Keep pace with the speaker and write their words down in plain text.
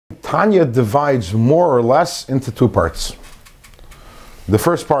Tanya divides more or less into two parts. The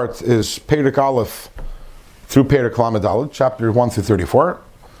first part is Perek Aleph through Perek Lamed Aleph, chapter 1 through 34.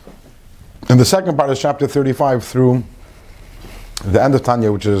 And the second part is chapter 35 through the end of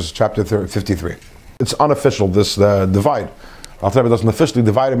Tanya, which is chapter 53. It's unofficial, this divide. Alter Rebbe doesn't officially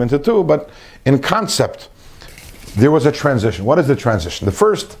divide them into two, but in concept, there was a transition. What is the transition? The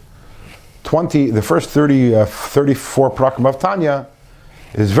first 34 prakim of Tanya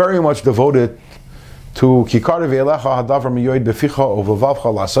is very much devoted to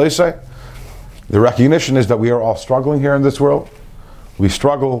the recognition is that we are all struggling here in this world. We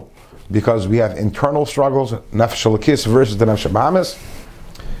struggle because we have internal struggles, nefesh elokis versus the nefesh bahamis.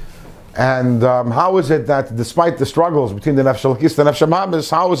 And how is it that despite the struggles between the nefesh elokis and the nefesh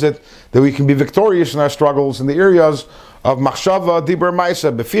bahamis, how is it that we can be victorious in our struggles in the areas of machshava, dibur,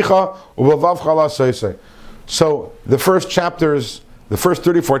 ma'aseh, beficha, uvavavcha la'asosei? So the first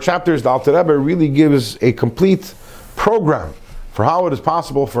 34 chapters, the Alter Rebbe really gives a complete program for how it is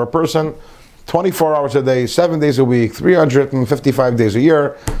possible for a person, 24 hours a day, 7 days a week, 355 days a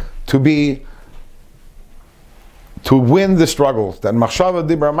year, to win the struggles, that machshava,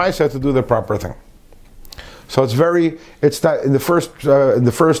 dibur, ma'aseh, to do the proper thing. So it's that in the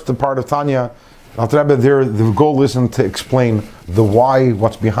first part of Tanya, Alter Rebbe there, the goal isn't to explain the why,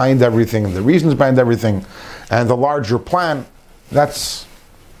 what's behind everything, the reasons behind everything, and the larger plan.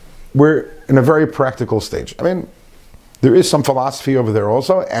 We're in a very practical stage. I mean, there is some philosophy over there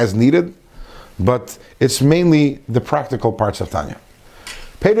also, as needed, but it's mainly the practical parts of Tanya.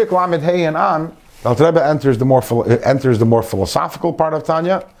 Perek Lamed Hey and on, the Alter Rebbe enters the more philosophical part of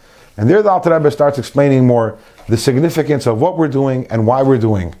Tanya, and there the Alter Rebbe starts explaining more the significance of what we're doing and why we're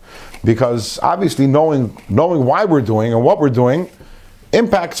doing, because obviously knowing why we're doing and what we're doing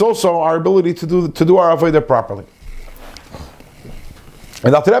impacts also our ability to do our avodah properly.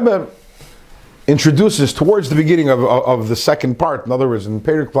 And Alter Rebbe introduces towards the beginning of the second part, in other words, in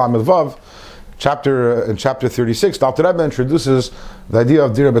Perek Lamed Vav, in chapter 36, the Alter Rebbe introduces the idea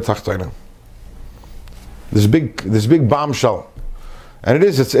of Dira B'Tachtonim. This big bombshell, and it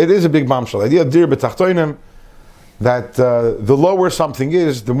is a big bombshell. The idea of Dira B'Tachtonim, that the lower something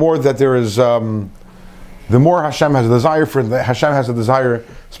is, the more that there is, the more Hashem has a desire for. Hashem has a desire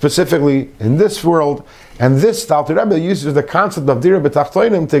specifically in this world, and this the Alter Rebbe uses the concept of Dira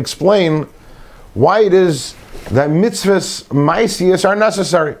B'Tachtonim to explain why it is that mitzvahs ma'asiyos are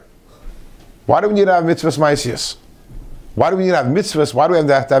necessary. Why do we need to have mitzvahs ma'asiyos? Why do we need to have mitzvahs? Why do we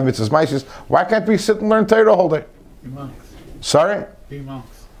have to have mitzvahs ma'asiyos? Why can't we sit and learn Torah all day? Be monks. Sorry? Be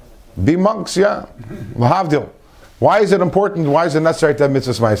monks. Be monks, yeah. L'havdil. Why is it important? Why is it necessary to have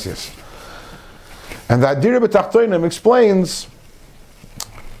mitzvahs ma'asiyos? And that Dira B'Tachtonim explains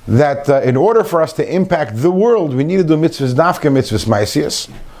that in order for us to impact the world, we need to do mitzvahs dafka, mitzvahs ma'asiyos.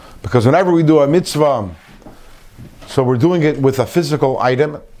 Because whenever we do a mitzvah, so we're doing it with a physical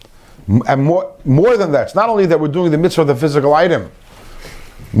item, and more than that, it's not only that we're doing the mitzvah with a physical item,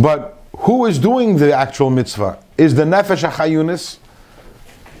 but who is doing the actual mitzvah? Is the nefesh hachayunis?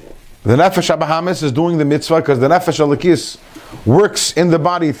 The nefesh habahamis is doing the mitzvah because the nefesh elokis works in the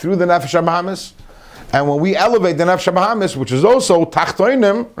body through the nefesh habahamis. And when we elevate the nefesh habahamis, which is also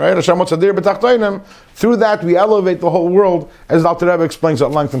tachtoinim, right? Hashem wants to dir b'tachtoinim. Through that, we elevate the whole world, as the Alter Rebbe explains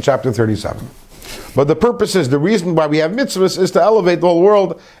at length in chapter 37. But the purpose is, the reason why we have mitzvahs is to elevate the whole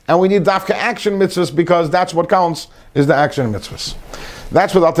world, and we need dafka action mitzvahs because that's what counts, is the action mitzvahs.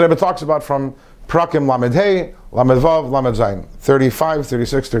 That's what Alter Rebbe talks about from Prakim Lamed Hey, Lamed Vav, Lamed Zayin, 35,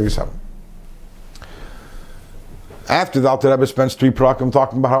 36, 37. After the Alter Rebbe spends 3 prakim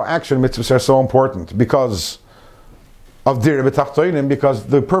talking about how action mitzvahs are so important because of Dira B'Tachtonim, because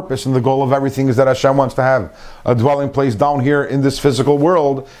the purpose and the goal of everything is that Hashem wants to have a dwelling place down here in this physical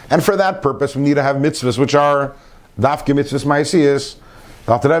world, and for that purpose we need to have mitzvahs, which are dafke mitzvahs ma'asiyos.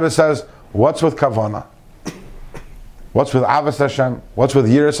 The Alter Rebbe says, what's with kavana? What's with avos Hashem? What's with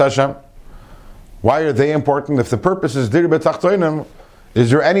yiras Hashem? Why are they important? If the purpose is Dira B'Tachtonim, is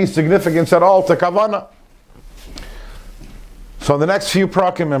there any significance at all to kavana? So the next few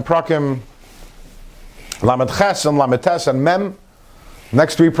prakim, and prakim Lamed Ches and Lamed Tes and Mem,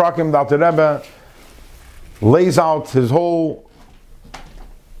 next 3 prakim, the Alter Rebbe lays out his whole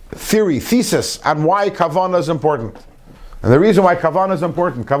thesis on why kavana is important. And the reason why kavana is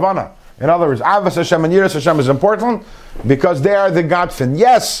important, kavana, in other words, avos Hashem and yiras Hashem is important because they are the godfin.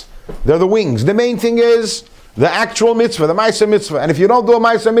 Yes, they're the wings. The main thing is the actual mitzvah, the ma'aseh mitzvah. And if you don't do a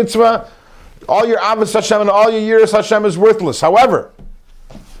ma'aseh mitzvah, all your avos Hashem and all your yiras Hashem is worthless. However,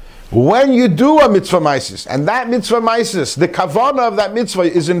 when you do a mitzvah maisis, and that mitzvah maisis, the kavanah of that mitzvah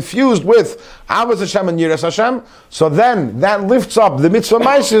is infused with avos Hashem and yiras Hashem, so then that lifts up the mitzvah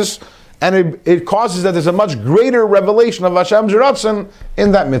maisis, and it causes that there's a much greater revelation of Hashem's ratzon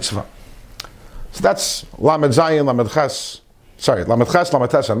in that mitzvah. So that's Lamed Zayin, Lamed Ches, Lamed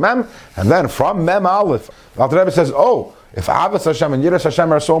Tes, and Mem, and then from Mem Aleph, the Alter Rebbe says, if avos Hashem and yiras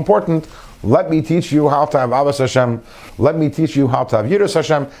Hashem are so important, let me teach you how to have avos Hashem, let me teach you how to have yiras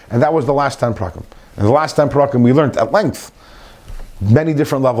Hashem, and that was the last 10 prakim. In the last 10 prakim we learned at length many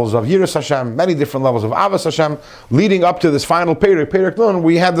different levels of yiras Hashem, many different levels of avos Hashem, leading up to this final Perek Nun,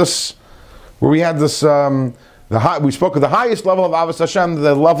 we spoke of the highest level of avos Hashem,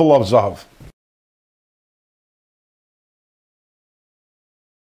 the level of Zahav.